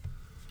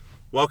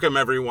Welcome,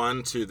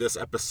 everyone, to this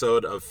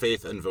episode of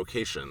Faith and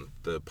Vocation,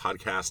 the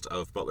podcast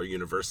of Butler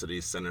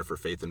University's Center for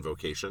Faith and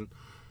Vocation.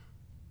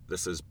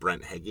 This is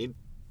Brent Heggie,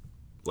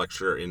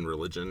 lecturer in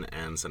religion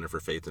and Center for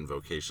Faith and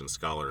Vocation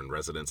scholar in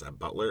residence at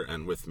Butler.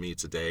 And with me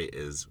today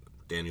is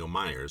Daniel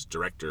Myers,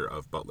 director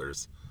of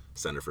Butler's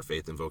Center for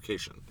Faith and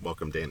Vocation.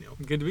 Welcome, Daniel.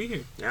 Good to be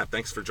here. Yeah,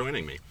 thanks for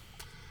joining me.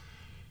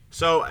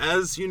 So,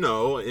 as you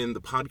know, in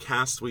the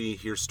podcast, we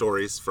hear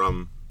stories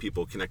from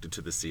people connected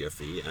to the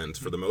CFE, and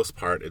for the most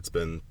part, it's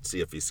been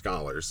CFE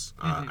scholars.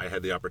 I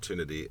had the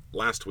opportunity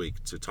last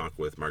week to talk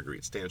with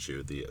Marguerite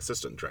Stanchu, the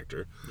assistant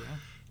director,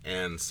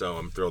 and so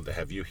I'm thrilled to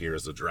have you here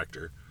as the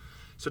director.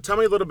 So tell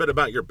me a little bit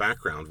about your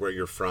background, where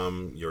you're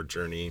from, your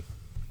journey,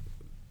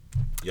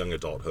 young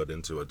adulthood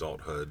into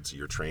adulthood, to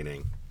your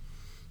training.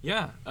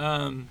 Yeah.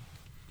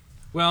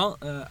 Well,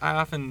 I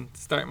often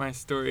start my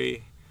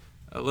story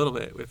a little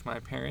bit with my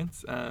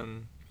parents.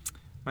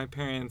 My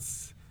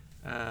parents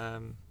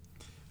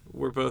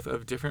were both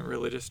of different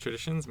religious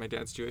traditions. My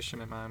dad's Jewish and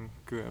my mom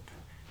grew up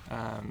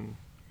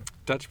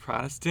Dutch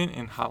Protestant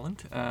in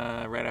Holland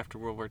right after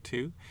World War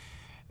II.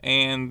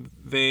 And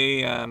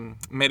they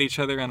met each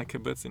other on a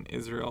kibbutz in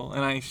Israel.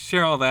 And I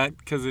share all that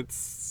because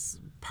it's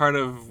part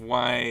of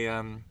why,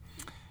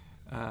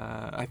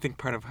 I think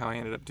part of how I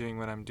ended up doing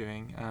what I'm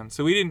doing.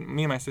 So me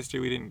and my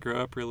sister, we didn't grow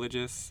up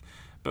religious,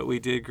 but we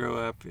did grow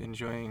up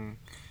enjoying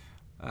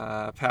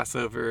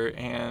Passover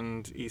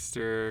and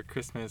Easter,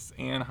 Christmas,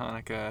 and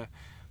Hanukkah,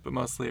 but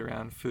mostly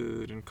around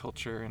food and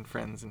culture and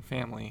friends and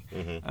family.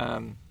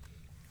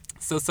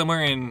 So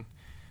somewhere in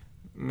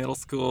middle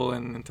school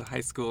and into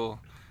high school,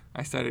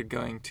 I started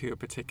going to a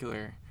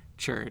particular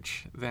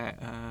church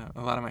that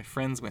a lot of my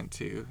friends went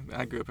to.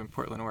 I grew up in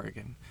Portland,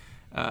 Oregon.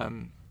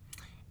 And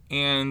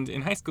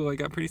in high school, I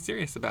got pretty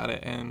serious about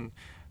it and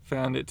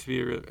found it to be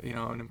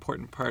an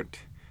important part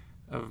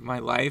of my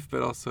life,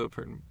 but also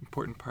an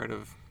important part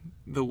of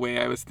the way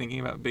I was thinking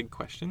about big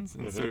questions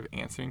and sort of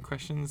answering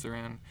questions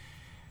around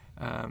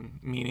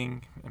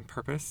meaning and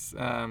purpose.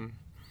 And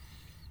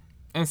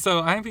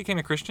so I became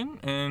a Christian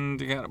and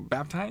got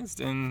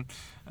baptized, and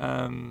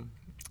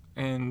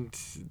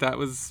that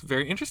was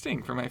very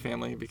interesting for my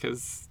family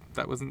because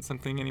that wasn't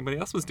something anybody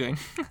else was doing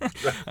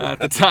at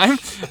the time.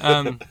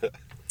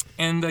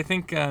 And I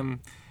think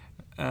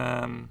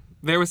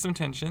there was some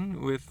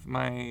tension with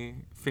my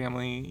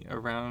family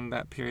around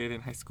that period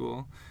in high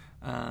school.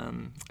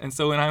 And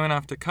so when I went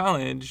off to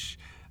college,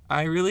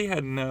 I really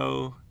had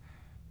no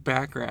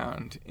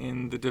background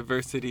in the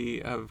diversity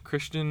of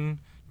Christian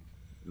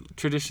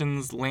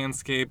traditions,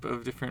 landscape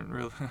of different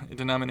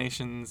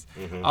denominations.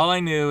 All I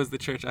knew was the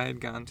church I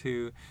had gone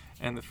to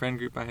and the friend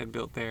group I had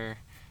built there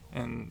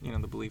and,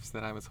 the beliefs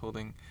that I was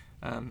holding.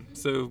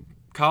 So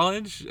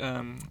college,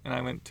 and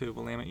I went to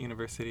Willamette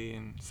University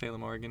in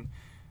Salem, Oregon,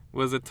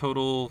 was a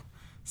total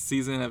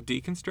season of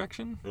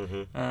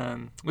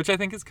deconstruction, which I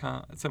think is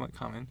somewhat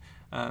common.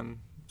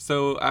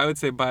 So I would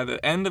say by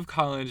the end of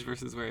college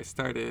versus where I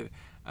started,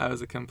 I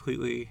was a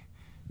completely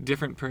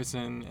different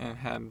person and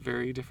had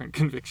very different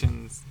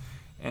convictions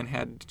and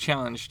had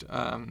challenged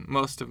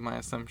most of my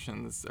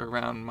assumptions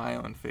around my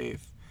own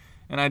faith.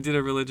 And I did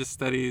a religious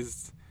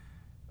studies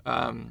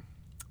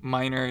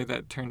minor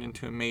that turned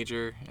into a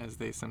major, as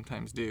they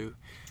sometimes do.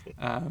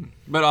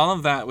 But all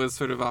of that was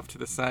sort of off to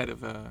the side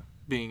of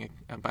being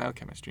a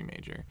biochemistry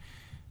major.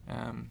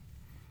 And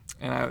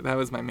that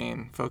was my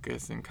main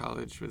focus in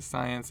college, was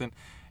science. And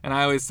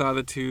I always saw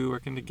the two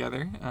working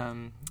together,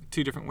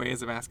 two different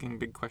ways of asking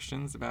big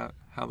questions about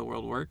how the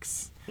world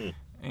works.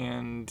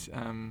 And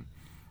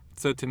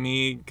so to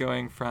me,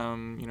 going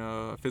from,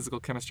 a physical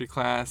chemistry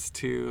class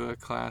to a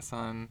class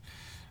on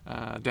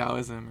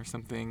Taoism or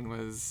something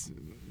was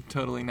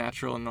totally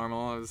natural and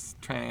normal. I was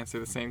trying to answer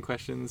the same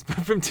questions,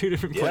 but from two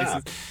different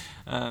places,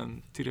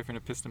 two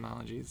different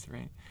epistemologies,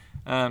 right?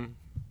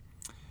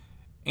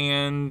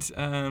 And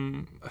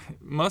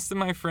most of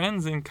my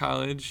friends in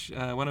college,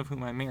 one of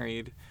whom I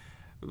married,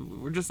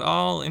 were just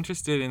all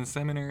interested in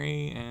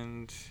seminary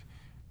and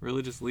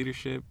religious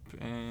leadership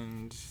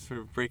and sort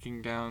of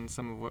breaking down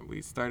some of what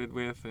we started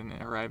with and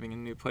arriving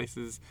in new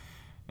places.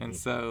 And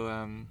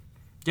so,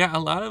 a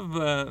lot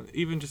of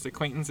even just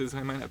acquaintances who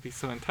I might not be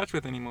so in touch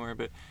with anymore,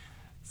 but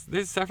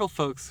there's several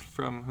folks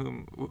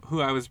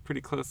who I was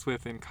pretty close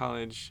with in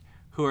college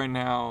who are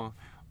now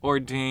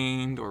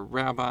ordained or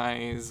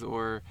rabbis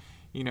or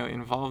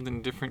involved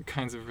in different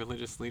kinds of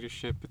religious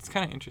leadership. It's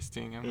kind of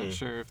interesting. I'm not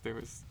sure if there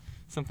was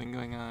something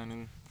going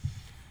on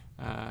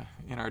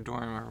in our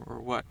dorm or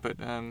what, but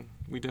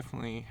we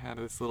definitely had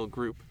this little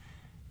group.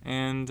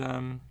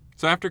 And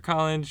so after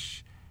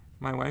college,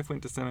 my wife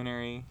went to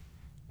seminary,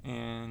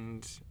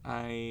 and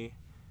I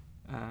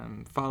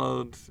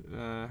followed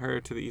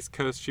her to the East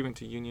Coast. She went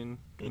to Union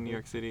in New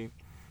York City,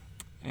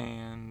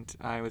 and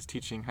I was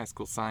teaching high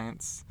school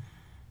science.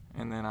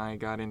 And then I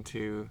got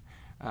into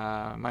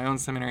my own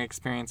seminary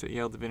experience at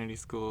Yale Divinity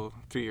School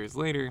 3 years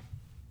later,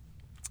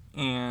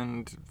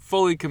 and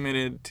fully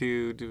committed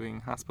to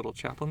doing hospital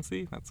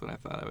chaplaincy. That's what I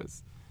thought I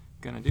was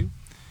going to do.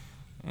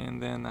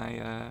 And then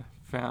I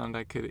found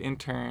I could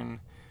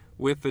intern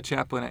with the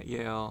chaplain at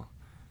Yale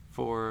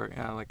for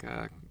like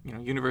a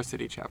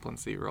university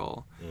chaplaincy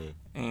role,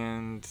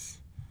 and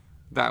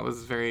that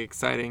was very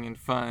exciting and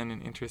fun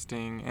and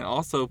interesting, and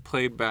also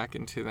played back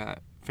into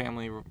that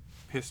family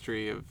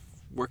history of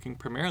working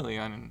primarily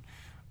on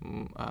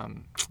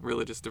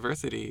religious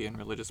diversity and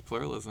religious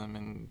pluralism,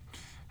 and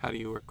how do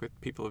you work with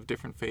people of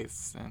different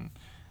faiths, and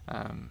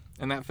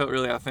that felt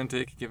really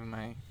authentic given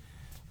my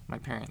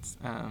parents.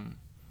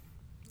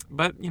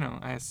 But,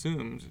 I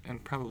assumed,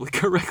 and probably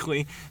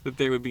correctly, that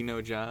there would be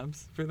no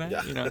jobs for that.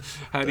 Yeah.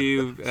 How do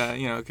you,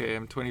 okay,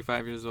 I'm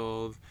 25 years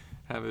old,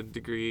 have a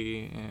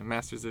degree, a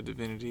Master's of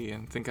Divinity,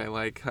 and think I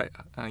like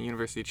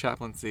university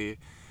chaplaincy.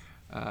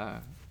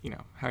 How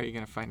are you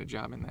going to find a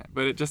job in that?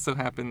 But it just so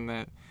happened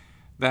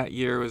that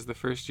year was the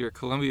first year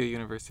Columbia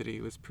University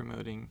was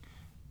promoting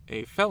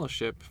a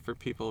fellowship for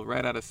people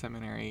right out of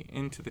seminary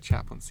into the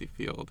chaplaincy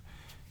field.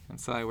 And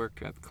so I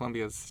worked at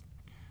Columbia's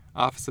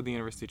Office of the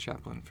University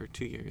Chaplain for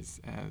 2 years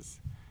as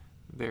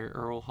their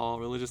Earl Hall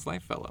Religious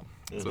Life Fellow.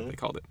 That's what they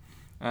called it.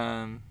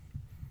 And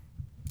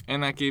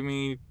that gave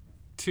me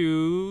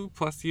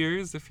 2+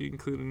 years, if you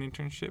include an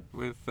internship,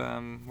 with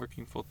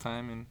working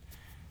full-time in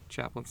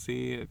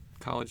chaplaincy at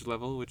college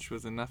level, which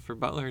was enough for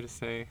Butler to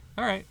say,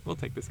 all right, we'll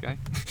take this guy.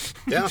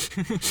 Yeah.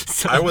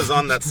 I was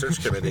on that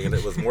search committee, and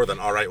it was more than,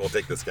 all right, we'll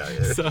take this guy.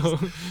 So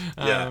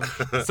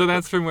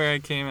that's from where I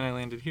came, and I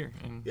landed here.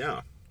 And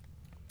yeah.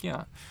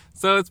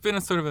 So it's been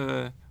a sort of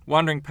a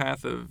wandering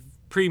path of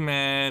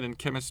pre-med and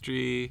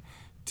chemistry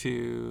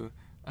to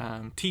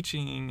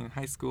teaching in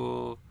high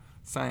school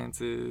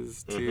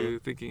sciences to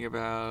thinking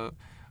about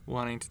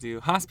wanting to do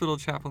hospital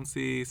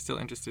chaplaincy, still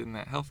interested in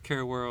that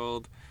healthcare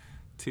world,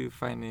 to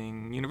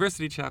finding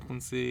university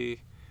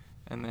chaplaincy,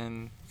 and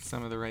then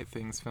some of the right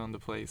things fell into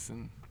place,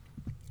 and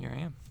here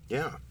I am.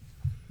 Yeah.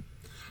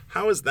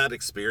 How is that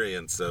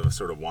experience of a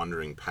sort of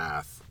wandering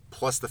path,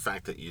 plus the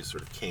fact that you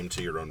sort of came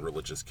to your own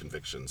religious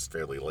convictions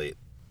fairly late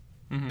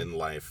in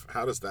life,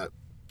 how does that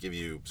give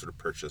you sort of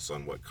purchase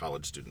on what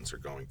college students are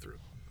going through?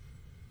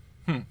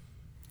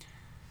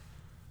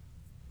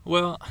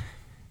 Well,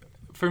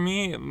 for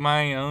me,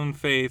 my own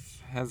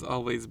faith has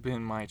always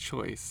been my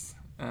choice,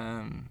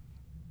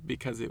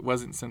 because it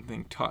wasn't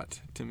something taught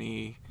to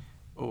me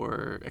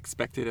or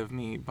expected of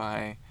me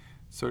by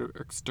sort of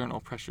external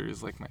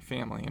pressures like my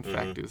family. In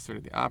fact, it was sort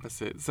of the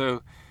opposite.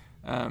 So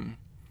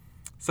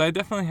I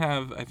definitely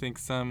have, I think,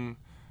 some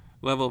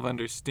level of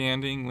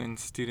understanding when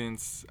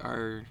students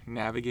are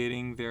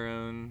navigating their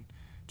own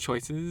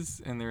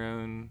choices and their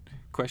own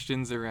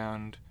questions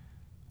around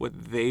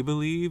what they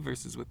believe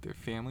versus what their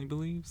family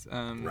believes,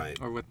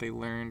 or what they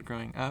learned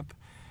growing up.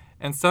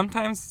 And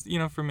sometimes,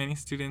 for many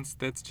students,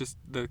 that's just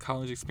the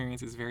college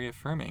experience is very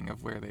affirming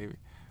of where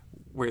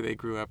they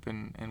grew up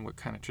and what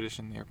kind of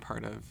tradition they're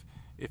part of,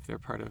 if they're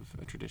part of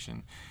a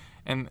tradition.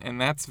 And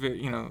that's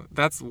very,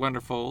 that's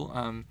wonderful.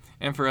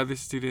 And for other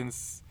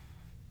students,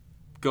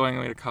 going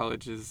away to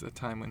college is a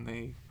time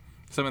when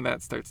some of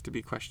that starts to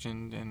be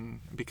questioned and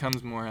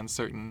becomes more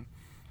uncertain.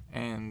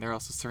 And they're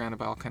also surrounded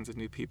by all kinds of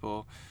new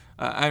people.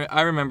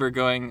 I remember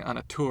going on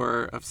a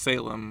tour of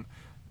Salem,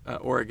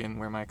 Oregon,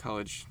 where my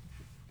college,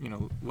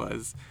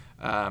 was,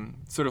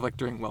 sort of like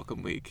during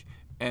Welcome Week.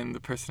 And the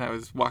person I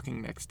was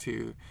walking next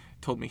to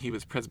told me he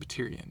was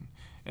Presbyterian.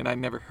 And I'd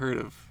never heard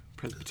of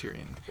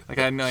Presbyterian. Like,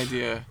 I had no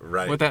idea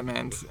what that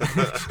meant.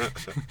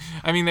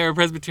 I mean, there were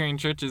Presbyterian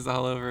churches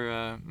all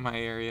over my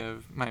area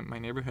of my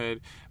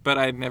neighborhood, but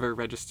I'd never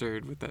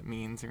registered what that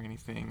means or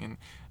anything.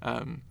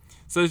 And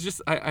so it's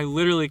just, I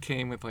literally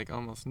came with like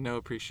almost no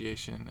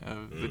appreciation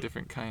of the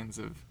different kinds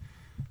of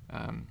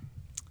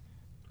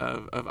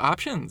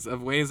options,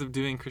 of ways of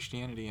doing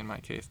Christianity in my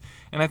case.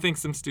 And I think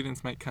some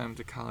students might come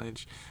to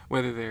college,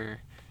 whether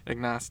they're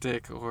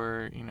agnostic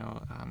or,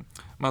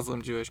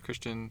 Muslim, Jewish,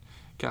 Christian,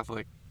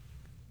 Catholic,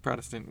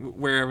 Protestant,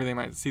 wherever they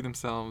might see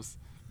themselves,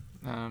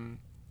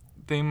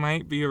 they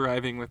might be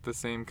arriving with the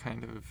same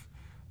kind of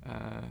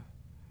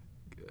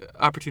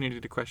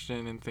opportunity to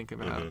question and think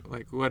about,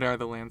 like, what are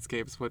the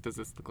landscapes? What does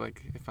this look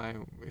like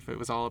if it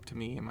was all up to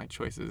me and my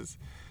choices?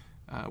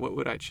 What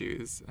would I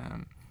choose?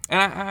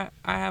 And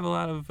I have a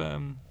lot of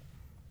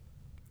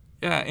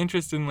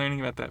interest in learning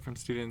about that from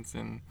students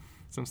and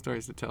some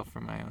stories to tell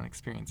from my own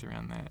experience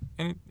around that.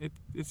 And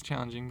it's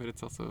challenging, but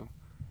it's also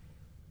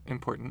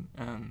important.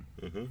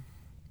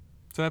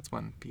 So that's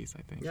one piece,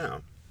 I think.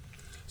 Yeah.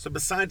 So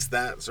besides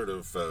that sort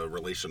of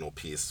relational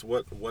piece,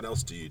 what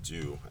else do you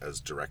do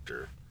as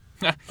director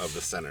of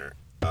the center?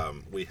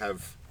 We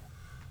have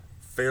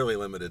fairly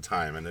limited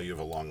time. I know you have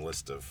a long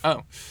list of...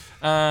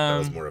 that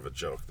was more of a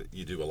joke, that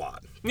you do a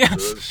lot. Yeah.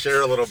 So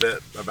share a little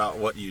bit about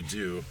what you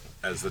do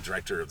as the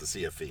director of the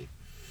CFE.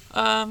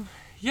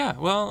 Yeah,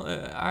 well,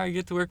 I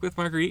get to work with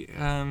Marguerite,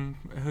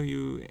 who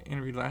you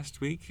interviewed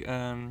last week.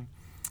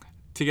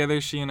 Together,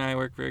 she and I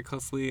work very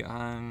closely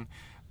on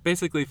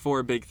basically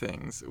 4 big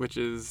things, which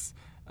is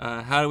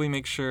how do we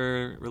make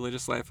sure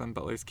religious life on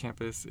Butler's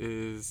campus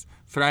is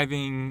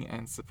thriving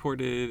and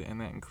supported, and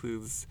that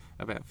includes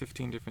about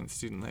 15 different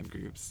student-led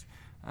groups.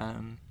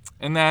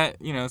 And that,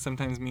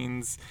 sometimes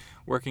means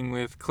working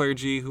with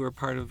clergy who are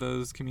part of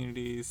those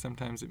communities.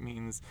 Sometimes it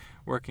means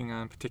working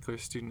on particular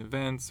student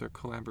events or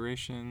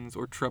collaborations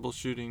or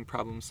troubleshooting,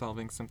 problem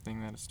solving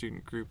something that a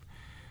student group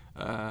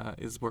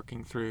is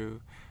working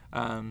through.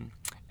 And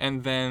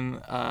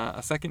then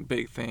a second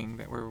big thing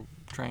that we're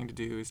trying to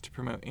do is to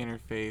promote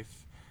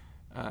interfaith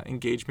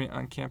engagement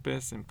on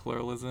campus and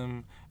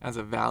pluralism as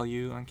a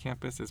value on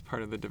campus as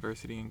part of the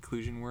diversity and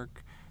inclusion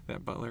work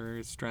that Butler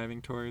is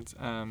striving towards.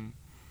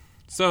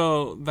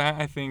 So that,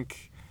 I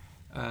think,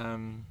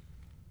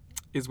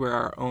 is where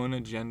our own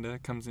agenda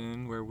comes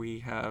in, where we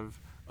have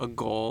a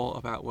goal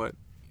about what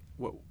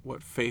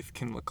faith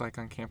can look like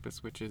on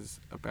campus, which is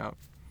about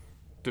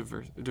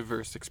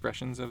diverse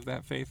expressions of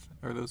that faith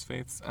or those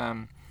faiths.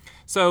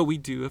 So we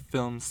do a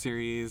film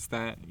series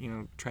that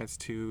tries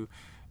to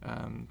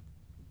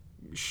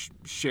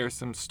share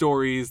some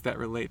stories that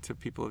relate to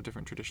people of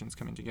different traditions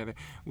coming together.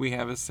 We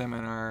have a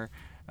seminar,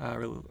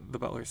 the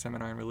Butler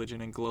Seminar in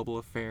Religion and Global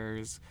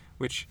Affairs,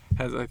 which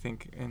has, I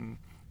think, in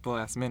the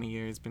last many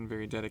years been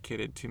very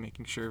dedicated to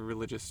making sure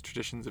religious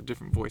traditions of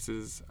different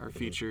voices are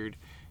featured.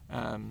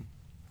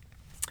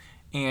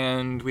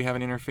 And we have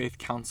an interfaith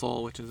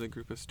council, which is a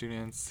group of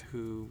students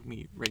who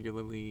meet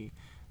regularly,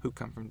 who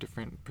come from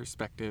different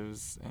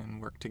perspectives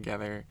and work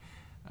together.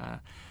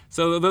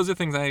 So those are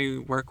things I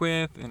work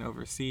with and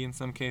oversee in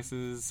some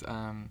cases.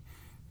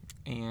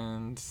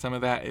 And some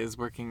of that is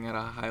working at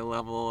a high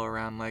level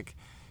around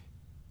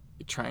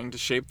trying to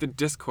shape the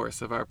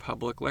discourse of our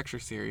public lecture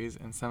series,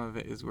 and some of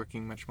it is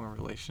working much more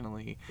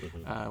relationally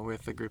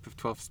with a group of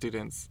 12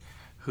 students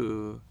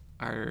who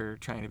are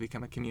trying to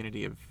become a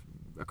community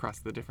across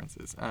the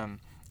differences.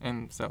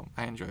 And so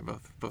I enjoy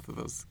both of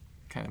those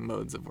kind of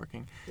modes of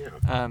working.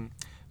 Yeah.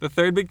 The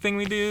third big thing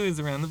we do is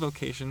around the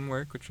vocation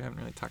work, which I haven't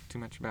really talked too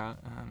much about.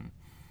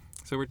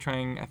 So we're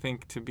trying, I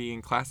think, to be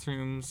in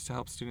classrooms to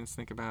help students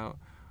think about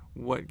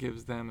what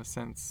gives them a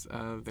sense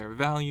of their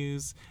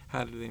values,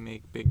 how do they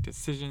make big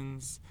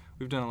decisions.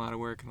 We've done a lot of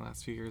work in the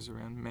last few years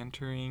around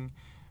mentoring,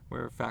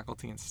 where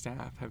faculty and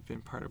staff have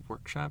been part of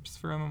workshops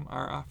from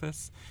our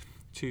office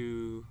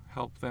to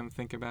help them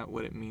think about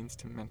what it means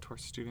to mentor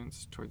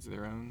students towards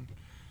their own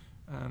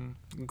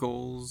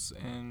goals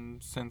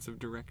and sense of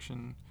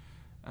direction.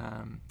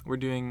 We're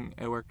doing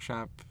a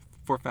workshop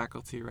for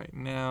faculty right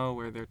now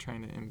where they're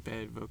trying to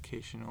embed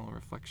vocational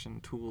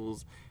reflection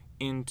tools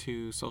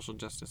into social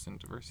justice and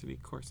diversity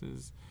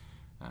courses.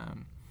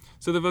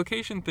 So the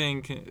vocation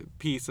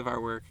piece of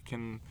our work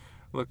can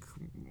look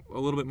a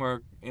little bit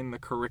more in the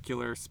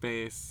curricular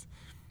space,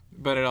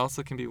 but it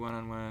also can be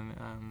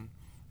one-on-one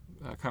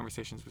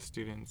conversations with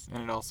students,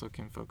 and it also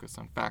can focus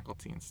on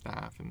faculty and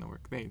staff and the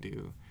work they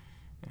do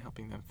and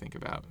helping them think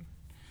about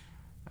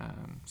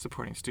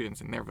supporting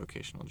students in their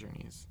vocational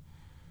journeys.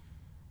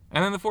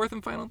 And then the fourth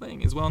and final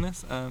thing is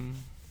wellness,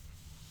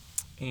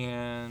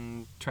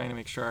 and trying to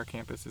make sure our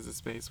campus is a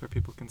space where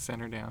people can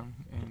center down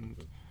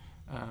and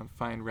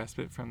find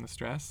respite from the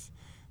stress.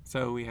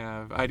 So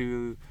I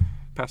do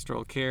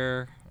pastoral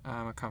care,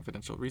 a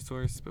confidential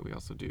resource, but we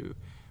also do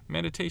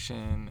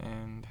meditation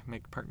and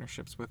make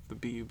partnerships with the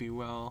BU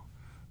Well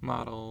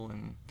model,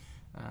 and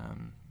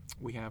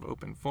we have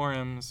open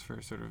forums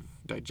for sort of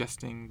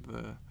digesting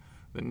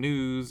the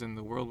news and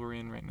the world we're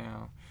in right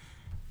now.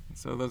 And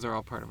so those are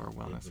all part of our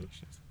wellness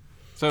initiatives.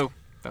 So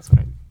that's what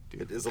I do.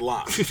 It is a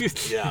lot.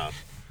 Yeah.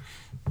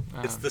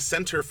 It's the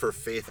Center for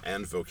Faith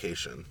and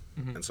Vocation.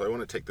 And so I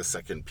want to take the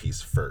second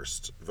piece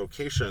first.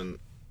 Vocation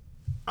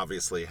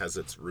obviously has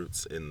its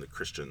roots in the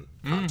Christian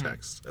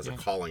context as a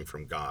calling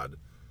from God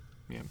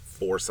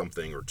for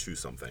something or to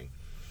something.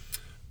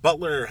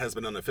 Butler has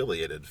been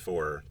unaffiliated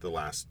for the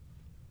last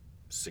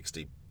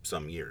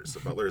 60-some years.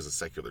 So Butler is a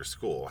secular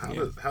school.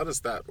 How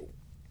does that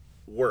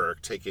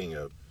work, taking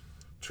a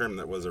term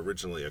that was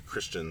originally a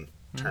Christian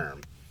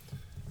term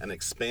and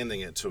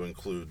expanding it to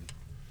include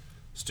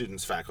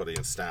students, faculty,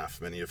 and staff,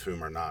 many of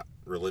whom are not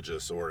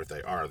religious, or if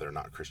they are, they're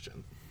not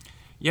Christian?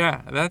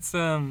 Yeah, that's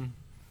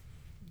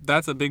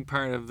a big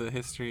part of the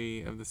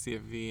history of the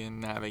CFV in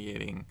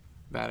navigating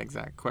that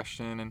exact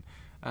question.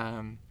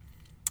 And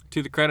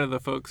to the credit of the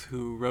folks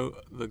who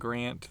wrote the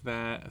grant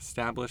that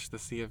established the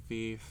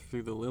CFV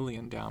through the Lilly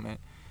Endowment,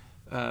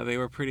 they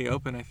were pretty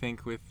open, I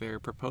think, with their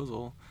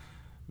proposal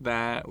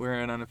that we're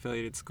an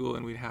unaffiliated school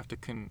and we'd have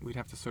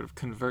to sort of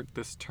convert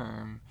this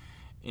term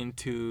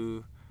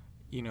into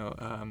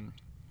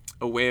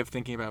a way of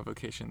thinking about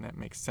vocation that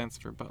makes sense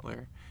for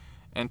Butler.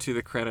 And to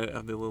the credit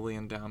of the Lilly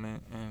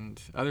Endowment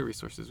and other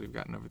resources we've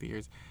gotten over the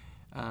years,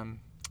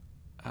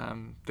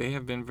 they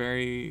have been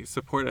very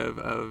supportive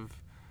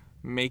of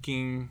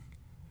thinking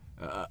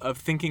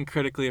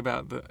critically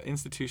about the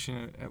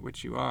institution at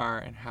which you are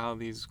and how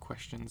these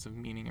questions of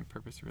meaning and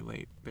purpose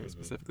relate very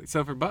specifically.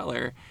 So for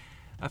Butler,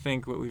 I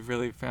think what we've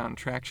really found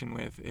traction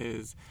with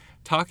is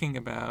talking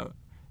about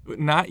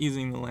not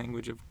using the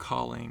language of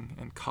calling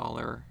and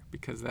caller,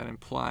 because that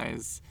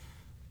implies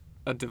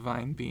a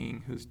divine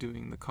being who's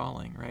doing the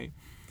calling, right?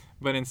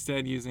 But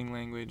instead using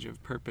language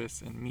of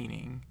purpose and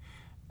meaning,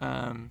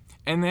 And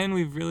then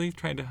we've really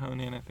tried to hone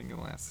in, I think, in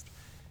the last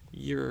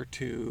year or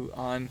two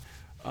on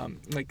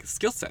like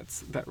skill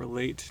sets that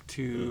relate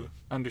to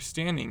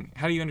understanding.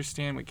 How do you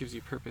understand what gives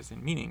you purpose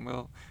and meaning?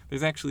 Well,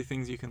 there's actually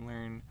things you can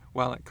learn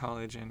while at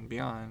college and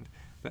beyond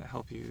that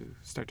help you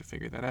start to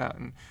figure that out.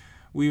 And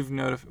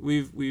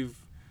we've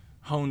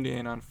honed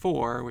in on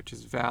 4, which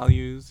is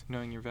values,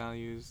 knowing your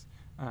values,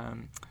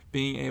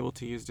 being able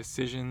to use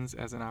decisions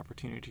as an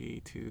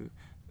opportunity to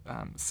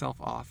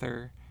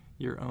self-author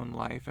your own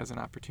life, as an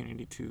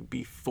opportunity to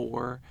be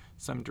for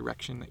some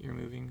direction that you're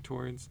moving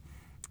towards,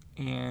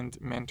 and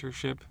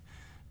mentorship,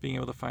 being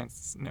able to find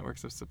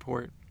networks of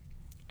support,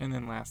 and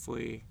then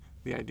lastly,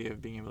 the idea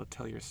of being able to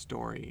tell your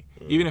story,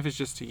 even if it's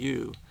just to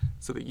you,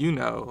 so that you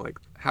know like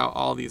how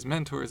all these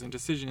mentors and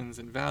decisions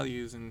and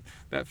values and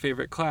that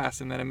favorite class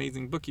and that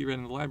amazing book you read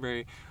in the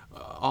library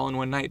all in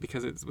one night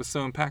because it was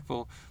so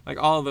impactful, like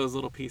all of those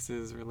little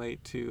pieces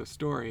relate to a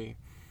story,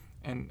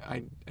 and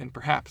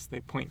perhaps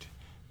they point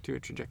to a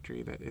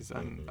trajectory that is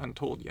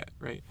untold yet,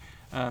 right?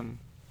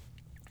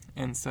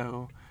 And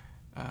so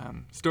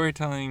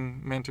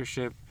storytelling,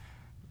 mentorship,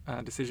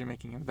 decision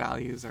making, and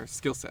values are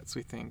skill sets,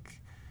 we think,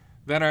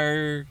 that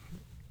are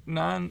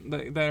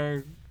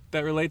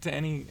that relate to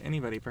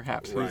anybody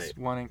perhaps who's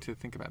wanting to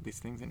think about these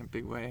things in a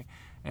big way.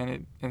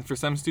 And for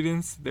some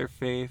students, their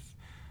faith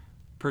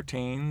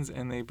pertains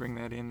and they bring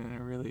that in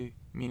a really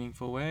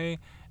meaningful way.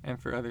 And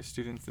for other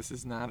students, this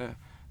is not a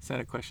set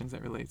of questions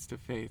that relates to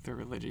faith or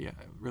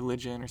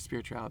religion or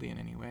spirituality in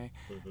any way,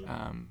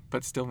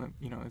 but still,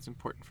 it's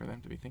important for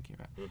them to be thinking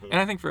about. And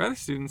I think for other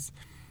students,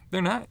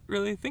 they're not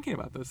really thinking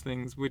about those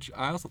things, which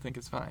I also think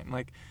is fine.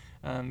 Like,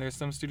 there's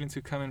some students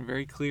who come in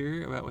very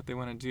clear about what they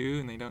want to do,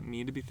 and they don't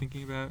need to be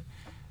thinking about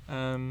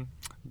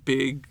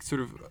big,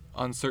 sort of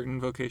uncertain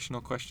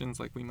vocational questions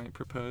like we might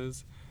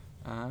propose.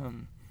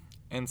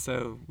 And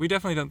so we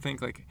definitely don't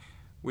think like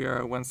we are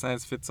a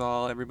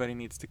one-size-fits-all, everybody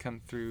needs to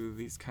come through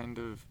these kind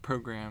of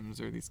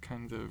programs or these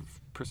kinds of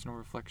personal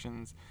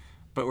reflections,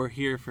 but we're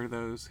here for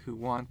those who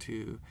want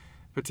to,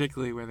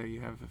 particularly whether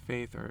you have a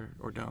faith or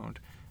don't.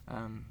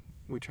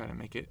 We try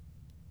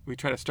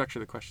to structure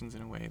the questions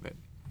in a way that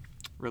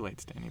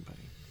relates to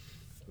anybody.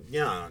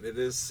 Yeah, it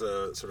is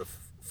sort of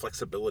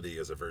flexibility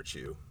as a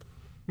virtue.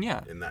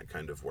 Yeah. In that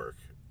kind of work.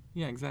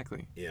 Yeah,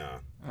 exactly. Yeah.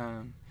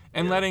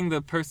 Letting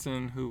the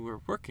person who we're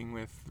working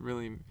with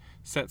really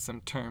set some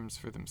terms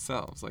for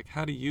themselves. Like,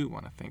 how do you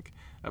want to think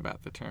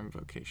about the term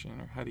vocation,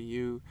 or how do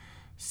you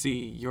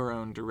see your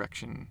own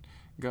direction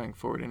going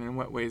forward, and in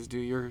what ways do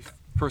your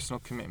personal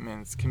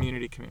commitments,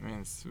 community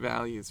commitments,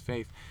 values,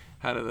 faith,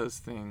 how do those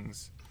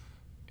things,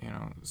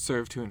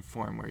 serve to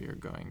inform where you're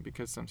going?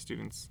 Because some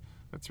students,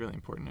 that's really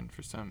important, and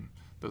for some,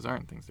 those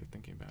aren't things they're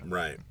thinking about.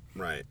 Right.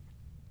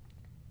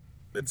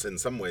 It's in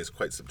some ways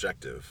quite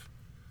subjective,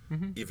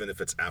 even if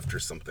it's after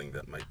something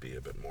that might be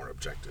a bit more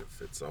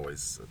objective. It's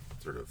always a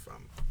sort of,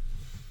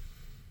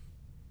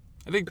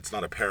 I think it's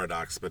not a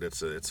paradox, but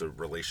it's a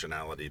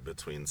relationality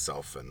between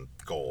self and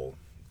goal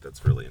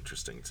that's really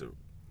interesting to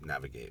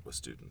navigate with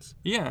students.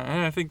 Yeah,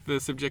 and I think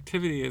the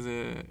subjectivity is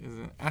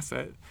an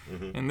asset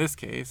in this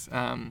case,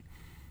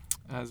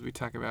 as we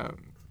talk about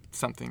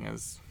something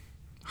as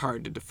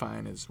hard to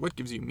define as what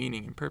gives you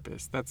meaning and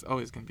purpose. That's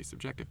always going to be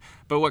subjective.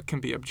 But what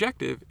can be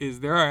objective is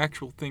there are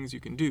actual things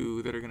you can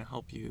do that are going to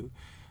help you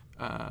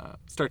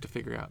start to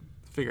figure out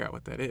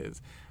what that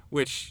is,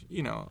 which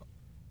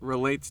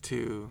relates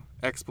to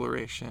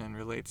exploration,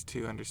 relates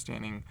to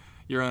understanding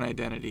your own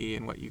identity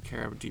and what you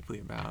care deeply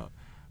about.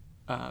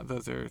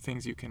 Those are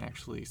things you can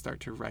actually start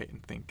to write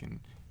and think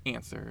and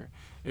answer.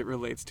 It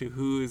relates to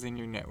who is in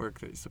your network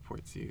that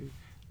supports you.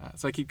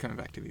 So I keep coming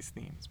back to these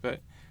themes.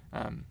 But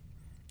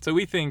so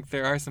we think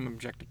there are some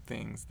objective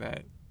things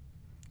that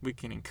we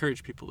can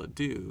encourage people to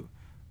do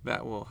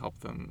that will help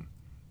them,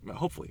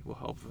 hopefully will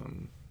help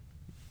them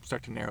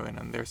start to narrow in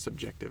on their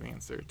subjective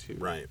answer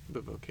to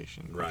the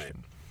vocation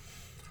question.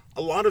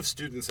 A lot of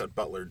students at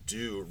Butler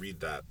do read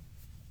that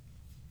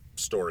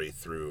story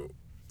through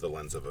the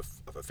lens of a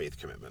faith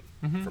commitment,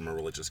 from a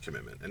religious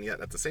commitment. And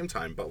yet, at the same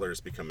time, Butler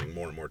is becoming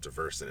more and more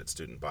diverse in its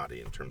student body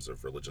in terms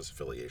of religious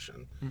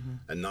affiliation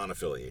and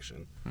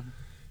non-affiliation.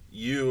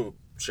 You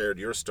shared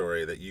your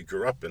story that you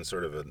grew up in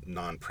sort of a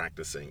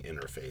non-practicing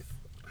interfaith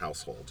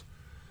household.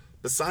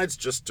 Besides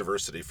just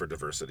diversity for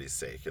diversity's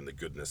sake and the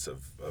goodness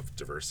of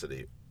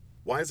diversity,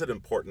 why is it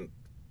important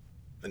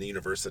in a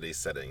university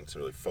setting to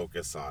really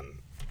focus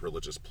on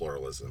religious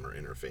pluralism or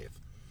interfaith?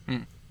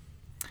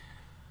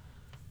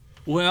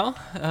 Well,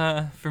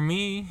 for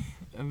me,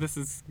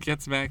 this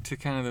gets back to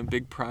kind of the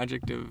big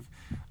project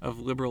of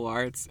liberal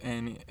arts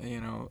and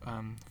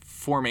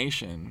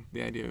formation,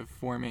 the idea of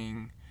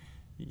forming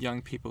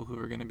young people who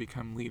are going to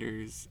become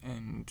leaders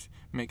and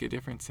make a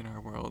difference in our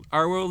world.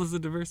 Our world is a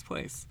diverse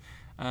place,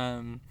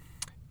 and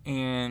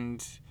being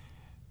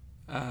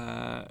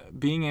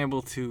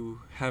able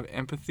to have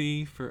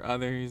empathy for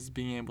others,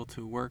 being able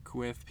to work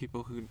with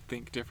people who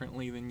think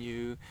differently than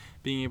you,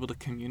 being able to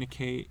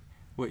communicate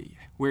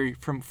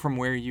from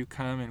where you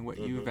come and what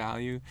you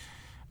value,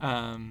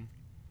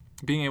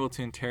 being able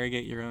to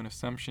interrogate your own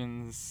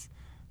assumptions,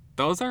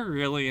 those are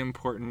really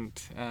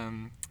important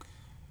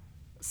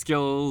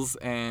skills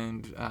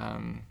and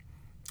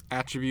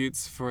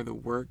attributes for the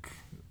work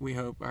we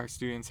hope our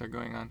students are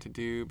going on to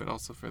do, but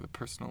also for the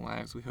personal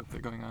lives we hope they're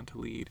going on to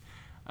lead.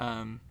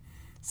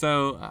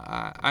 So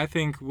I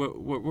think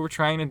what we're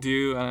trying to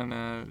do on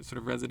a sort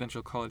of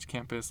residential college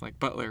campus like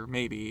Butler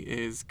maybe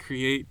is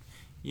create,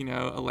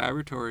 a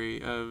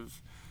laboratory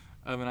of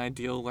an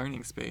ideal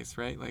learning space,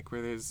 right? Like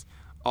where there's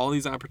all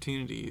these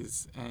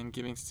opportunities and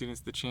giving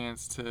students the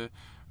chance to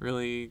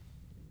really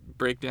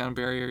break down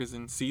barriers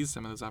and seize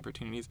some of those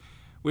opportunities,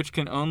 which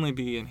can only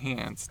be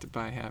enhanced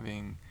by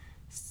having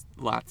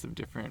lots of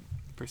different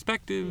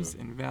perspectives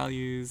and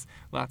values,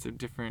 lots of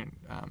different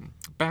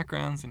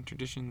backgrounds and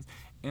traditions,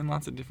 and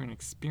lots of different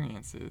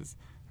experiences.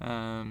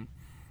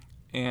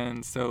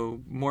 And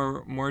so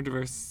more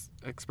diverse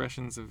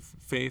expressions of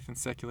faith and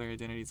secular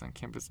identities on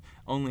campus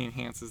only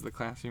enhances the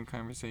classroom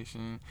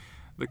conversation,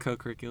 the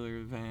co-curricular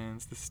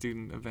events, the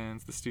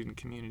student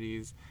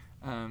communities.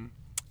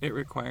 It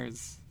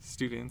requires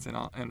students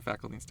and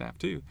faculty and staff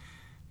too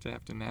to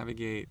have to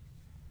navigate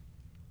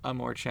a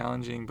more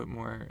challenging but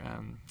more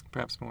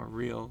perhaps more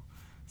real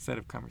set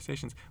of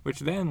conversations, which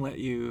then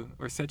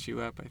set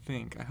you up,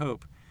 I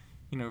hope,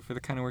 for the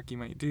kind of work you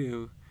might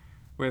do,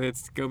 whether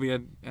it's go be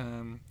a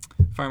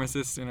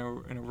pharmacist in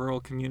a rural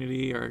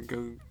community or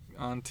go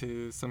on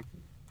to some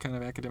kind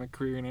of academic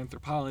career in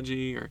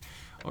anthropology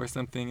or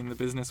something in the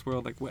business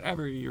world, like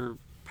whatever your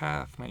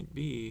path might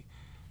be,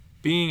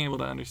 being able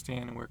to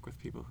understand and work with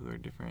people who are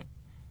different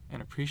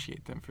and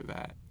appreciate them for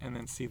that, and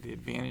then see the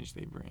advantage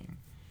they bring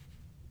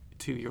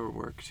to your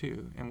work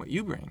too, and what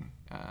you bring,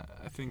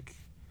 I think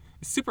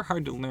is super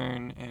hard to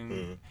learn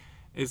and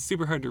is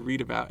super hard to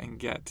read about and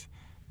get,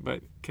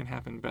 but can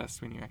happen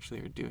best when you actually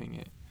are doing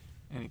it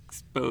and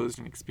exposed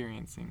and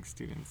experiencing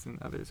students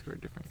and others who are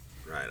different.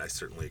 Right, I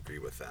certainly agree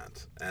with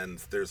that. And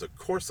there's a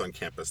course on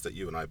campus that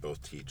you and I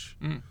both teach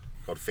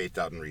called Faith,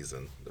 Doubt, and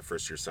Reason, the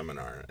first-year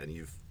seminar, and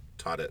you've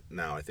taught it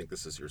now. I think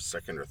this is your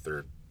second or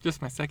third.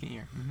 Just my second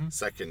year. Mm-hmm.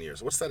 Second year.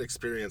 So what's that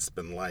experience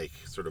been like,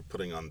 sort of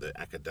putting on the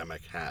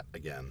academic hat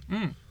again,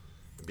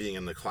 being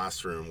in the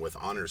classroom with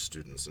honors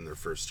students in their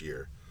first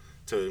year,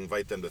 to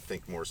invite them to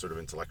think more sort of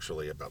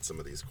intellectually about some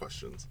of these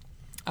questions?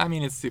 I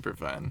mean, it's super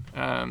fun.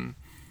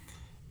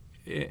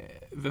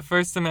 The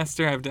first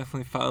semester, I've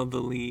definitely followed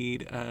the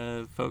lead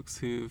of folks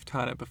who've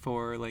taught it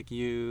before, like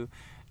you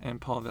and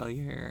Paul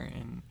Valliere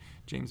and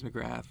James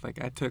McGrath.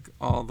 Like, I took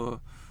all the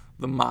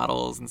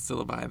models and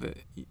syllabi that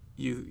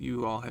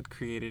you all had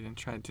created and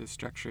tried to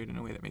structure it in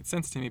a way that made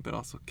sense to me, but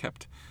also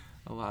kept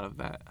a lot of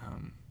that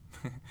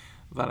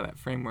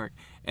framework.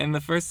 And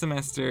the first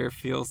semester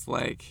feels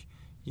like,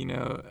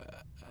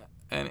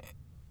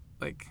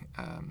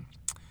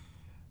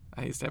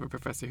 I used to have a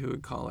professor who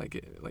would call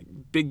like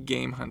big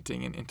game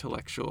hunting an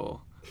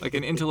intellectual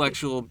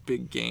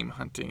big game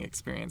hunting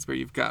experience, where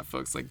you've got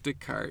folks like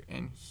Descartes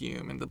and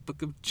Hume and the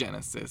Book of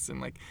Genesis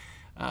and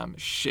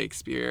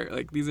Shakespeare.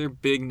 Like, these are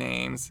big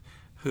names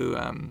who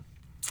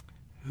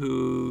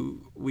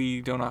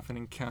we don't often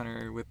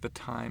encounter with the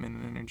time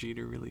and energy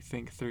to really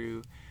think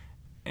through.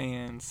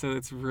 And so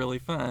it's really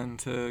fun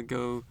to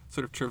go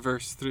sort of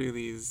traverse through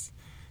these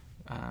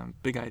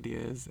big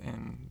ideas,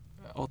 and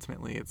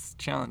ultimately it's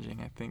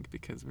challenging, I think,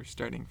 because we're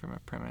starting from a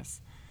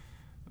premise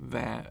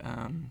that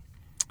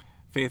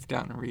faith,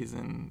 doubt, and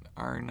reason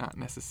are not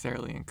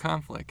necessarily in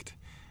conflict.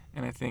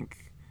 And I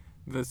think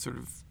the sort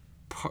of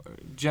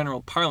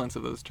general parlance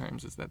of those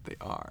terms is that they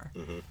are.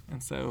 Mm-hmm.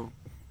 And so,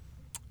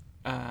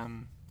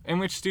 in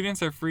which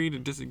students are free to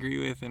disagree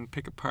with and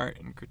pick apart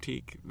and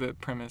critique the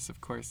premise,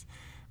 of course,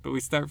 but we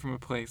start from a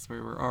place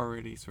where we're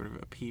already sort of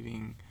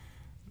upheaving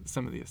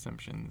some of the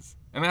assumptions,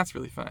 and that's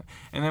really fun.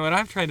 And then what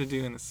I've tried to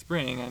do in the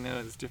spring, I know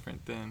is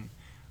different than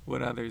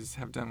what others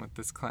have done with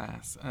this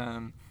class,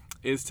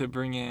 is to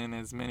bring in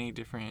as many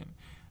different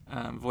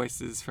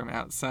voices from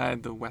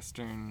outside the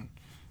Western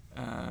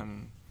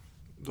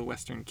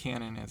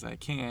canon as I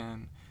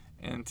can,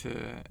 and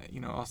to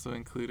also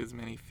include as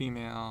many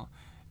female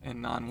and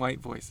non-white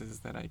voices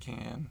that I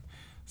can,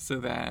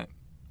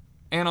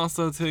 and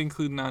also to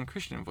include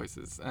non-Christian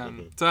voices.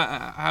 So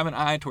I have an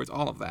eye towards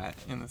all of that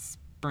in the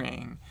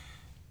spring,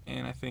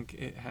 and I think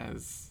it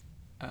has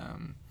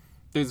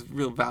there's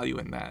real value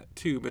in that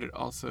too, but it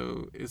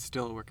also is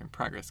still a work in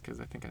progress, because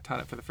I think I taught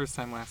it for the first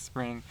time last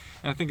spring,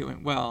 and I think it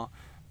went well,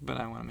 but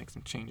I want to make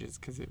some changes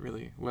because it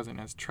really wasn't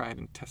as tried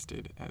and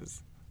tested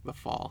as the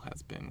fall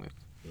has been with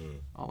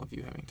all of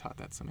you having taught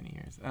that so many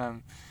years.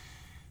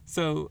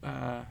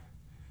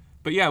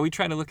 But yeah, we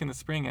try to look in the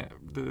spring at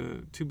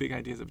the two big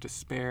ideas of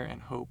despair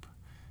and hope,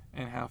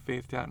 and how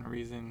faith, doubt, and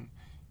reason,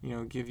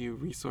 give you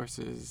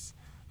resources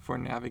for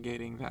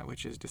navigating that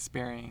which is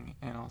despairing,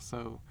 and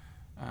also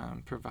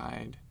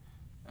provide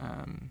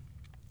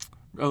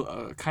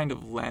a kind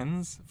of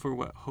lens for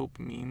what hope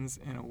means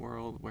in a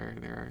world where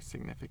there are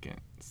significant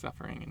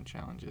suffering and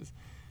challenges.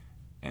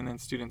 And then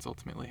students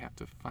ultimately have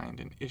to find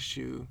an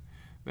issue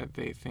that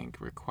they think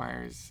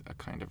requires a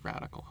kind of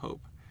radical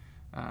hope.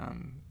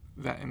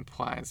 that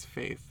implies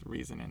faith,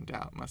 reason, and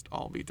doubt must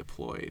all be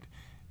deployed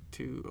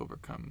to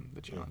overcome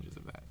the challenges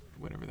of that,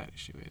 whatever that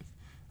issue is.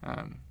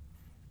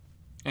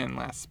 And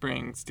last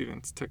spring,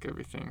 students took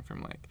everything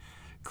from like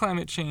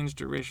climate change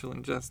to racial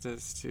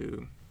injustice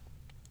to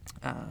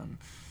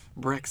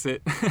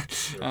Brexit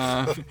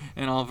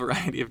and all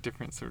variety of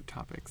different sort of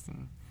topics.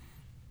 And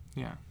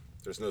yeah.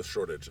 There's no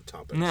shortage of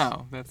topics.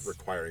 No, that's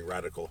requiring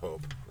radical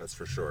hope. That's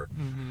for sure.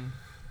 Mm-hmm.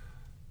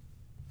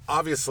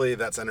 Obviously,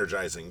 that's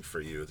energizing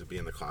for you to be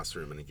in the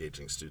classroom and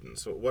engaging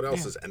students. So what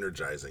else Yeah. is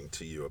energizing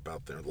to you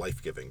about the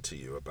life-giving to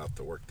you about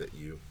the work that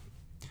you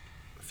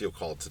feel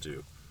called to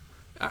do?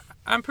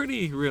 I'm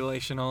pretty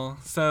relational.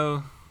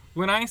 So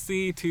when I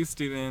see two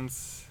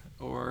students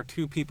or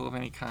two people of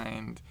any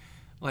kind,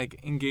 like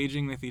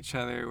engaging with each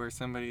other, where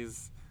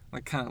somebody's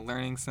like kind of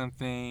learning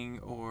something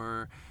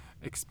or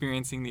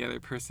experiencing the other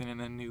person in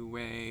a new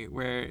way,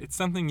 where it's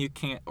something you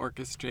can't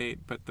orchestrate,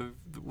 but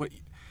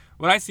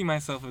what I see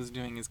myself as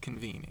doing is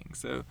convening.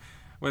 So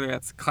whether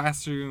that's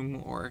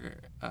classroom or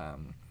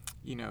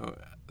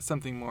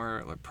something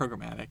more like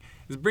programmatic,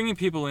 is bringing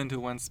people into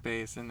one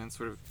space and then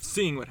sort of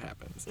seeing what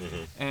happens.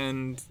 Mm-hmm.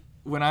 And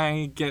when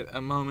I get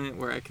a moment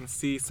where I can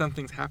see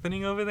something's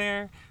happening over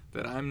there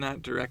that I'm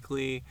not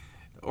directly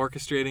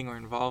orchestrating or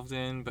involved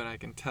in, but I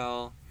can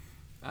tell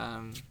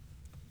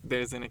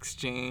there's an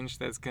exchange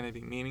that's going to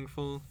be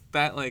meaningful,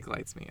 that like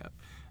lights me up.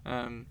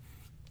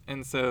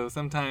 And so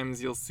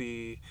sometimes you'll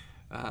see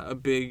a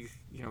big,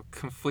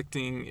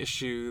 conflicting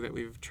issue that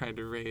we've tried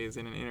to raise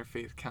in an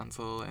interfaith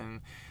council,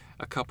 and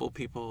a couple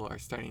people are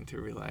starting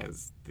to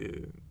realize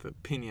the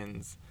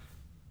opinions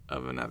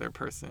of another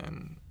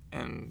person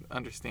and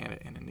understand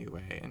it in a new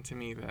way. And to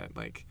me, that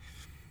like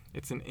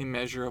it's an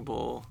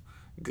immeasurable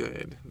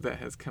good that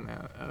has come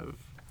out of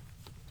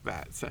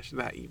that session,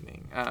 that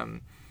evening.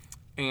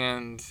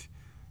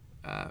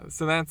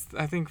 So that's,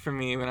 I think for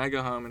me, when I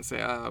go home and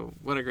say, oh,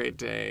 what a great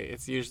day,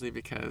 it's usually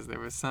because there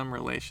was some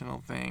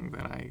relational thing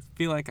that I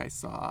feel like I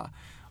saw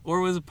or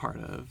was a part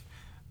of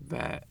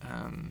that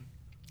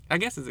I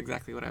guess is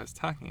exactly what I was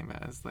talking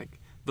about, is like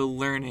the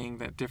learning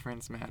that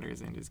difference matters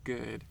and is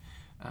good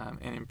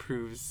and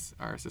improves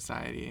our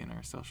society and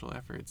our social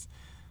efforts.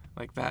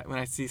 Like that, when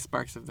I see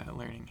sparks of that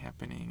learning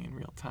happening in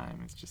real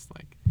time, it's just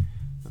like,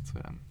 that's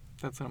what I'm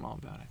all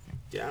about, I think.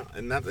 Yeah,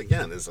 and that,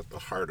 again, is at the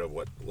heart of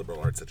what liberal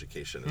arts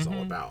education is Mm-hmm.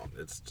 all about.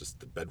 It's just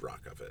the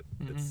bedrock of it.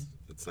 Mm-hmm.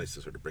 It's nice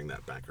to sort of bring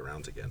that back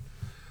around again.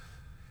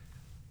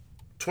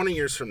 20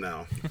 years from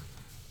now,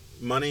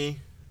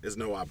 money is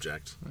no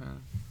object.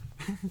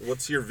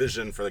 What's your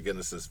vision for, again,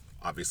 this is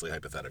obviously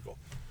hypothetical.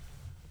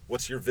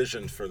 What's your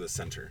vision for the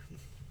center?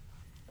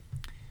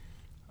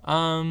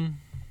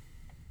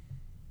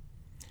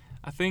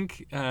 I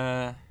think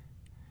the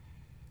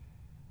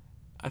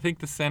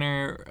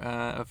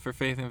Center for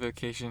Faith and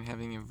Vocation,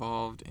 having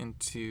evolved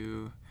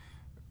into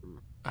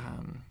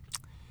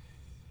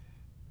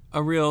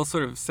a real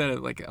sort of set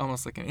of like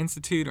almost like an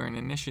institute or an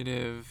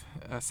initiative,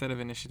 a set of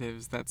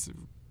initiatives that's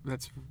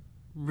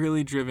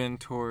really driven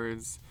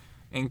towards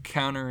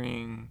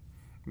encountering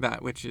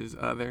that which is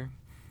other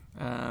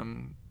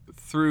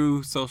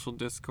through social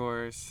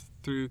discourse,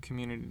 through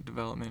community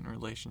development and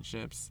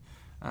relationships,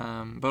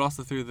 but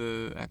also through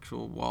the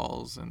actual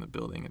walls and the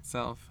building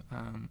itself.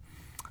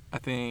 I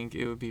think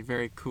it would be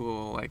very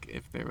cool, like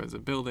if there was a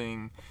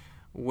building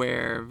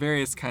where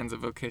various kinds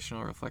of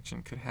vocational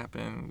reflection could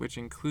happen, which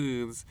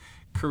includes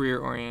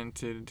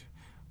career-oriented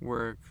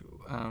work,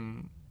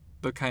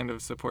 the kind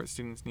of support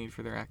students need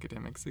for their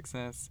academic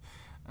success,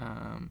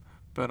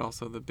 but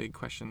also the big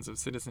questions of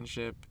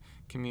citizenship,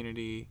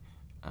 community,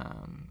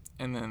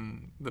 and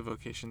then the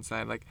vocation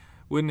side. Like,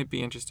 wouldn't it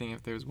be interesting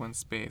if there was one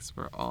space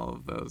where all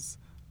of those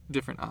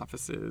different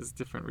offices,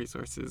 different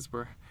resources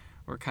were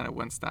kind of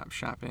one-stop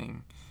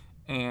shopping,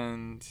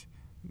 and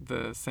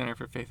the Center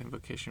for Faith and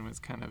Vocation was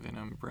kind of an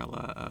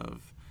umbrella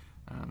of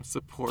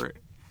support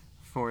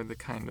for the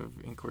kind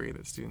of inquiry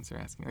that students are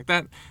asking. Like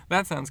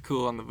that sounds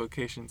cool on the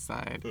vocation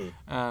side.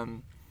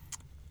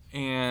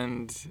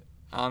 And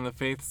on the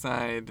faith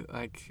side,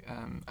 like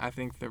I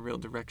think the real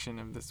direction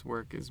of this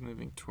work is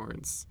moving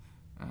towards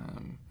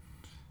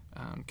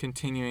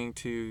continuing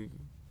to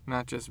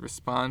not just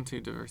respond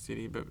to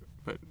diversity, but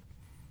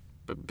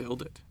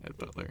build it at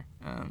Butler.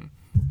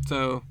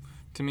 So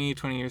to me,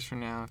 20 years from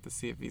now, if the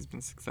CFV's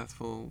been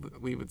successful,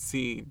 we would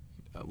see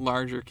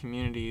larger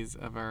communities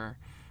of our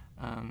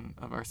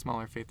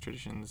smaller faith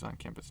traditions on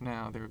campus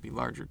now. There would be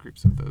larger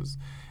groups of those,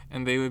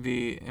 and they would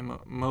be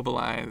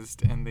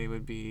mobilized, and they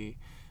would be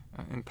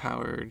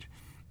empowered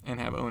and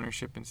have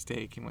ownership and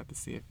stake in what the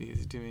CFV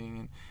is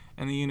doing.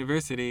 And the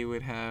university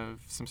would have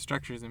some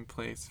structures in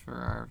place for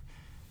our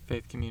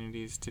faith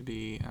communities to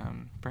be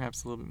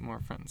perhaps a little bit more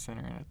front and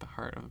center and at the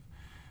heart of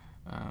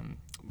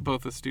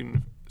both the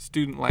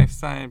student life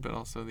side, but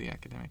also the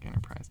academic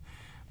enterprise.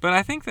 But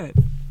I think that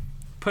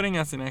putting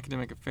us in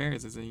academic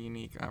affairs is a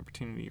unique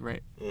opportunity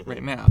right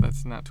now.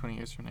 That's not 20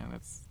 years from now.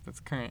 That's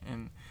current,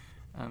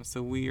 and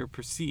so we are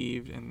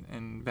perceived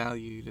and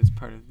valued as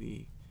part of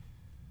the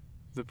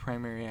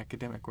primary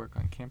academic work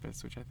on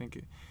campus, which I think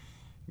it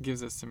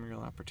gives us some real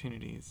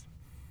opportunities.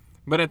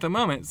 But at the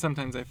moment,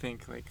 sometimes I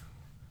think like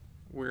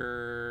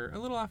we're a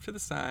little off to the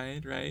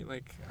side, right?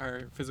 Like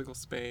our physical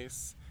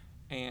space,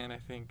 and I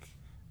think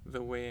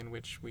the way in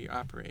which we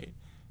operate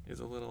is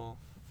a little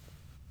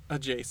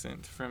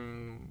adjacent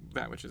from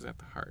that which is at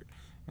the heart.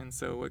 And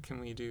so what can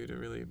we do to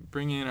really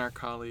bring in our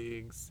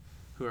colleagues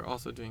who are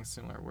also doing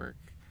similar work,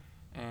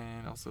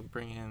 and also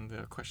bring in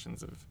the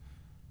questions of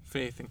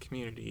faith and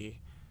community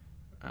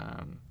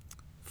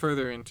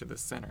further into the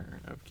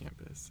center of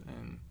campus?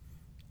 And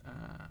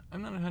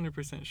I'm not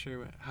 100%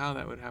 sure how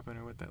that would happen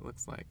or what that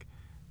looks like,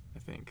 I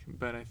think.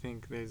 But I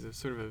think there's a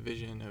sort of a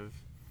vision of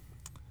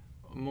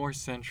more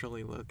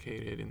centrally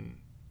located in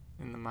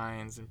the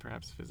minds and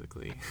perhaps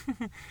physically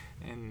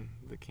in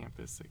the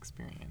campus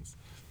experience.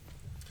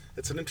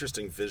 It's an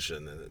interesting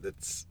vision, and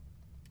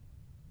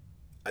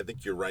I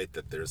think you're right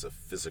that there's a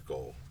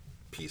physical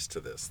piece to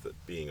this,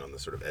 that being on the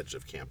sort of edge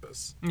of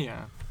campus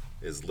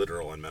is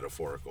literal and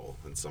metaphorical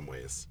in some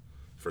ways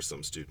for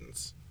some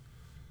students.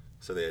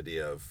 So the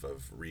idea of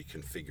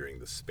reconfiguring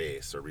the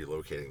space or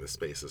relocating the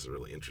space is a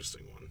really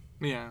interesting one.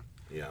 Yeah.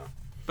 Yeah.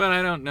 But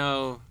I don't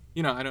know,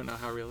 I don't know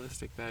how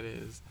realistic that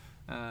is,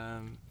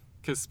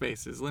 because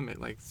space is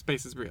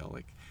space is real.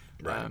 Like,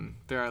 right.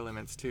 There are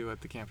limits to what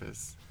the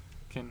campus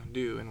can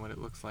do and what it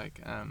looks like.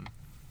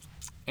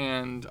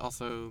 And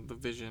also the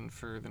vision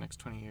for the next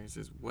 20 years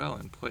is well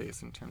in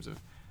place in terms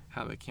of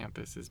how the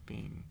campus is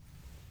being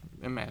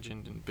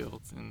imagined and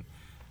built. And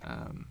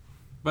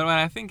but what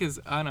I think is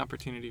an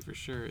opportunity for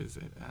sure is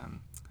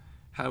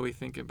how we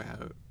think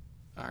about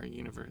our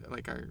universe,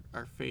 like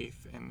our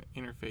faith and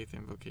interfaith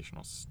and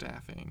vocational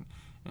staffing,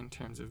 in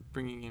terms of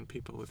bringing in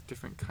people with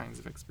different kinds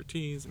of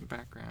expertise and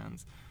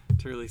backgrounds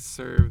to really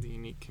serve the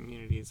unique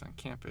communities on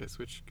campus,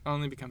 which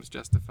only becomes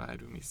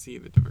justified when we see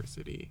the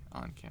diversity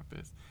on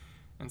campus.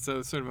 And so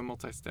it's sort of a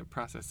multi-step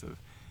process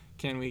of,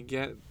 can we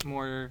get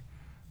more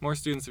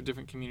students of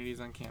different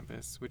communities on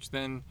campus, which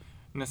then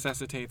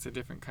necessitates a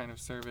different kind of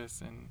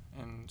service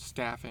and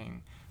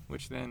staffing,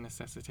 which then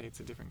necessitates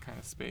a different kind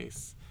of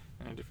space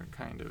and a different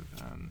kind of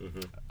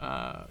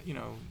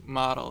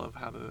model of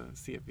how the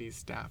CFV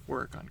staff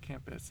work on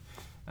campus.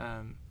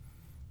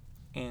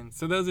 And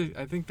so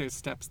I think there's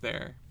steps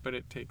there, but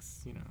it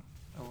takes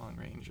a long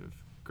range of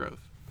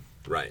growth.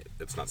 Right.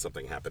 It's not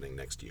something happening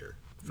next year,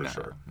 for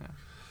sure. No.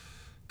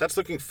 That's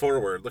looking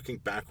forward. Looking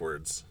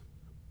backwards,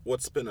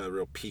 what's been a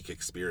real peak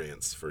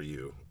experience for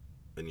you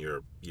in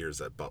your years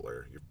at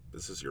Butler?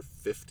 This is your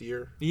 5th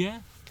year?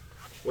 Yeah.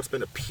 What's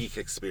been a peak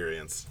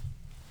experience?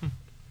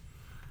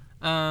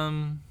 I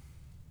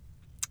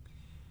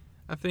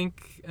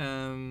think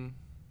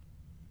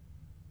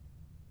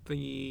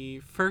the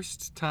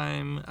first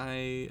time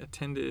I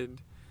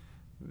attended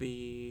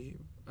the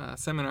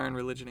seminar on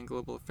religion and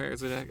global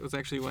affairs, it was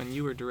actually when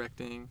you were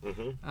directing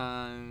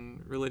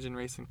on religion,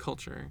 race, and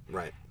culture.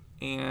 Right.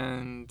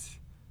 And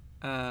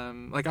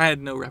I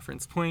had no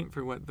reference point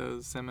for what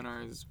those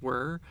seminars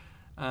were.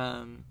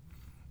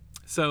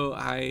 So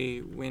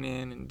I went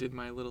in and did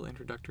my little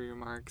introductory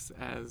remarks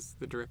as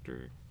the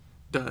director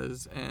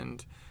does,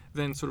 and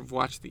then sort of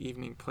watched the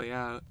evening play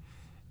out.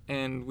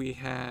 And we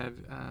had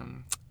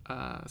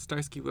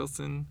Starsky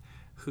Wilson,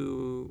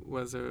 who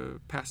was a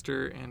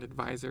pastor and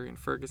advisor in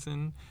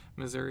Ferguson,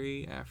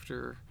 Missouri,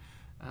 after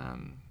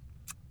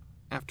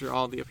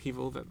all the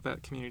upheaval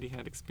that community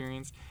had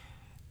experienced.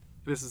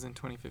 This was in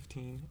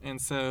 2015.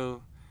 And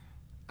so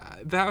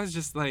that was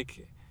just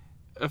like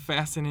a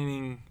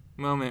fascinating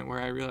moment where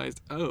I realized,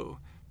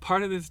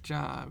 part of this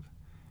job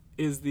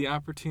is the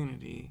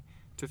opportunity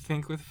to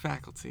think with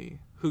faculty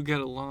who get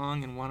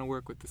along and want to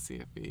work with the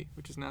CFV,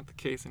 which is not the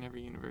case in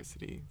every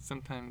university.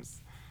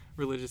 Sometimes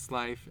religious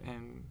life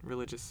and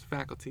religious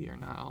faculty are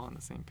not all on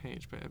the same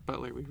page, but at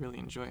Butler we really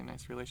enjoy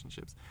nice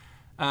relationships.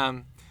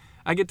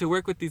 I get to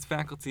work with these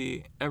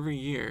faculty every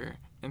year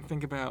and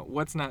think about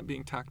what's not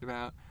being talked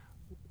about,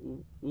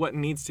 what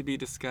needs to be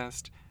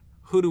discussed,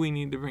 who do we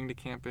need to bring to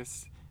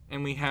campus,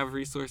 and we have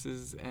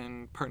resources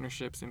and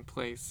partnerships in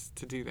place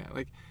to do that.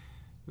 Like,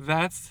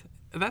 that's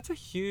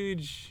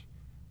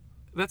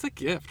a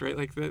gift, right?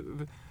 Like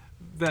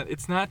that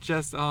it's not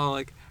just all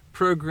like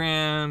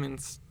program and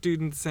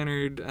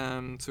student-centered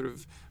sort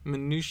of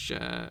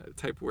minutia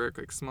type work,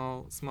 like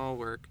small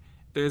work.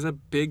 There's a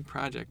big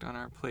project on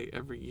our plate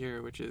every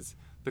year, which is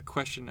the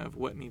question of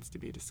what needs to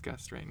be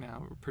discussed right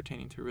now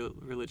pertaining to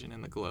religion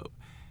in the globe.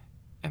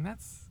 And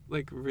that's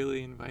like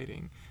really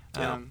inviting.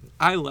 Yeah.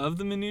 I love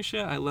the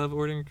minutia. I love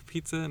ordering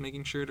pizza and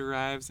making sure it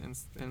arrives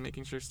and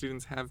making sure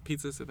students have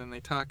pizza so then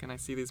they talk and I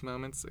see these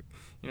moments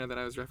that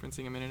I was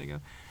referencing a minute ago.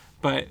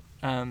 But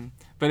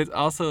it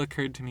also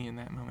occurred to me in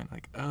that moment,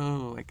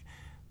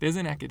 there's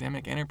an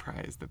academic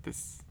enterprise that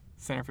this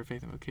Center for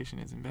Faith and Vocation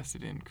is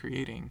invested in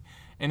creating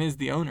and is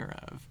the owner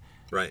of.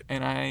 Right.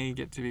 And I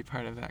get to be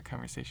part of that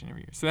conversation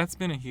every year. So that's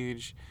been a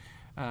huge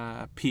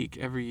peak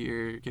every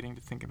year, getting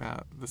to think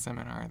about the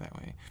seminar that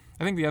way.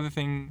 I think the other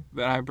thing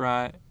that I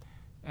brought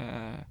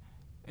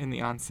in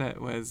the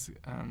onset was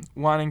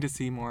wanting to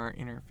see more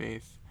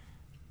interfaith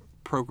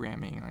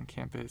programming on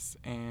campus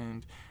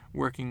and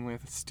working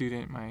with a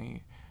student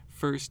my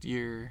first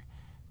year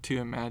to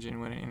imagine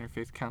what an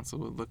interfaith council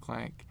would look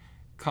like,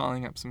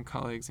 calling up some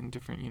colleagues in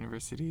different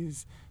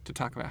universities to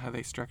talk about how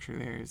they structure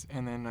theirs,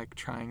 and then like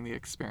trying the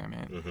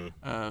experiment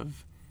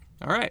of,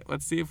 all right,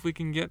 let's see if we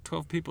can get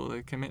 12 people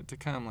to commit to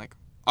come like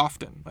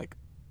often, like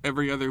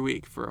every other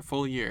week for a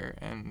full year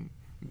and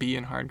be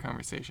in hard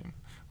conversation.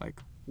 Like,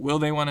 will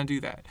they want to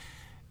do that?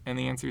 And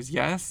the answer is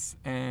yes,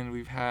 and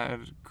we've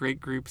had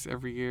great groups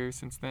every year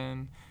since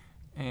then,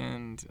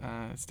 and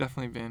it's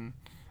definitely been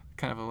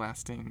kind of a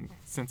lasting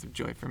sense of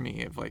joy for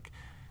me of like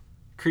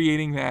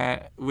creating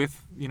that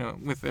with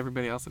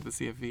everybody else at the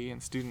CFV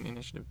and student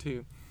initiative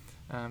too,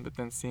 but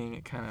then seeing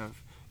it kind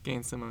of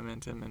gain some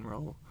momentum and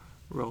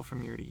roll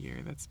from year to year.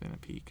 That's been a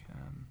peak.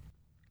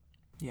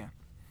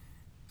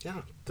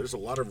 Yeah, there's a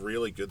lot of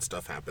really good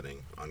stuff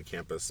happening on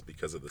campus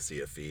because of the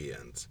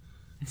CFE and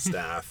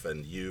staff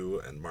and you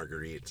and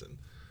Marguerite, and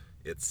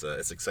it's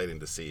exciting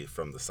to see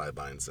from the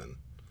sidelines and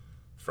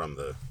from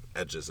the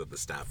edges of the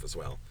staff as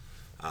well.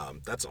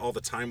 That's all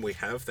the time we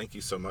have. Thank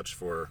you so much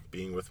for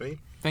being with me.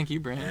 Thank you,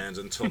 Brent. And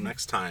until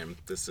next time,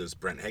 this is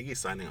Brent Hagee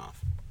signing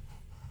off.